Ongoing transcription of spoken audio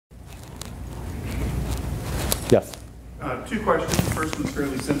Yes. Two questions. First one's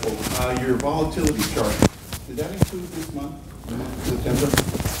fairly simple. Your volatility chart, did that include this month, the month of September?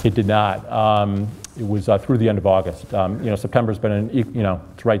 It did not. It was through the end of August. September's been,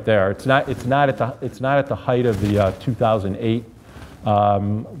 it's right there. It's not at the height of the 2008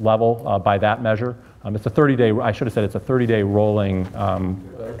 level by that measure. It's a 30-day. I should have said it's a 30-day rolling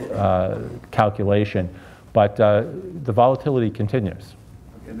calculation, but the volatility continues.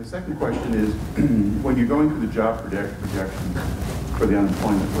 And the second question is, when you're going through the job projections for the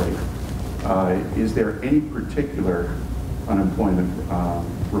unemployment rate, is there any particular unemployment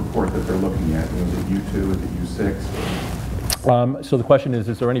report that they're looking at? Is it U2, is it U6? So the question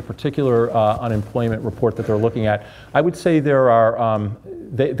is there any particular unemployment report that they're looking at? I would say there are,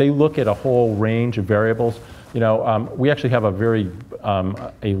 they look at a whole range of variables. We actually have a very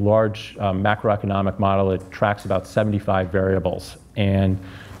a large macroeconomic model that tracks about 75 variables, and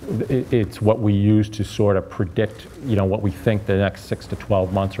it's what we use to sort of predict, what we think the next 6 to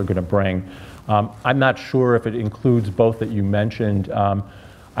 12 months are going to bring. I'm not sure if it includes both that you mentioned.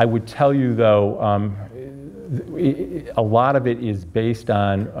 I would tell you, though, a lot of it is based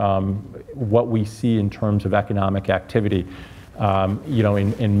on what we see in terms of economic activity,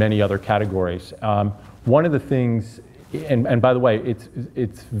 in many other categories. One of the things, and by the way,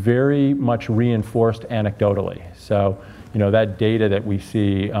 it's very much reinforced anecdotally. So, that data that we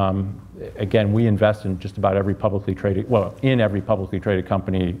see, again, we invest in just about every publicly traded, in every publicly traded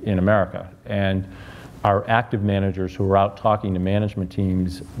company in America. And our active managers who are out talking to management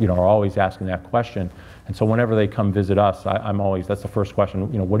teams, are always asking that question. And so whenever they come visit us, that's the first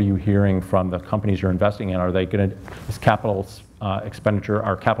question, what are you hearing from the companies you're investing in? Are they going to,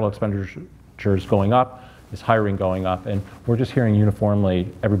 are capital expenditures going up? Is hiring going up? And we're just hearing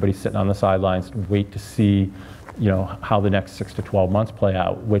uniformly, everybody's sitting on the sidelines, wait to see, how the next 6 to 12 months play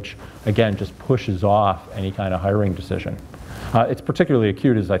out, which again, just pushes off any kind of hiring decision. It's particularly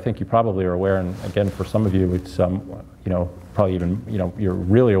acute, as I think you probably are aware, and again, for some of you, it's, probably even, you're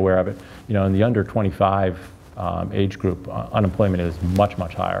really aware of it. In the under 25 age group, unemployment is much,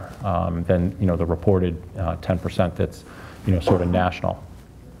 much higher than, the reported 10% that's, sort of national.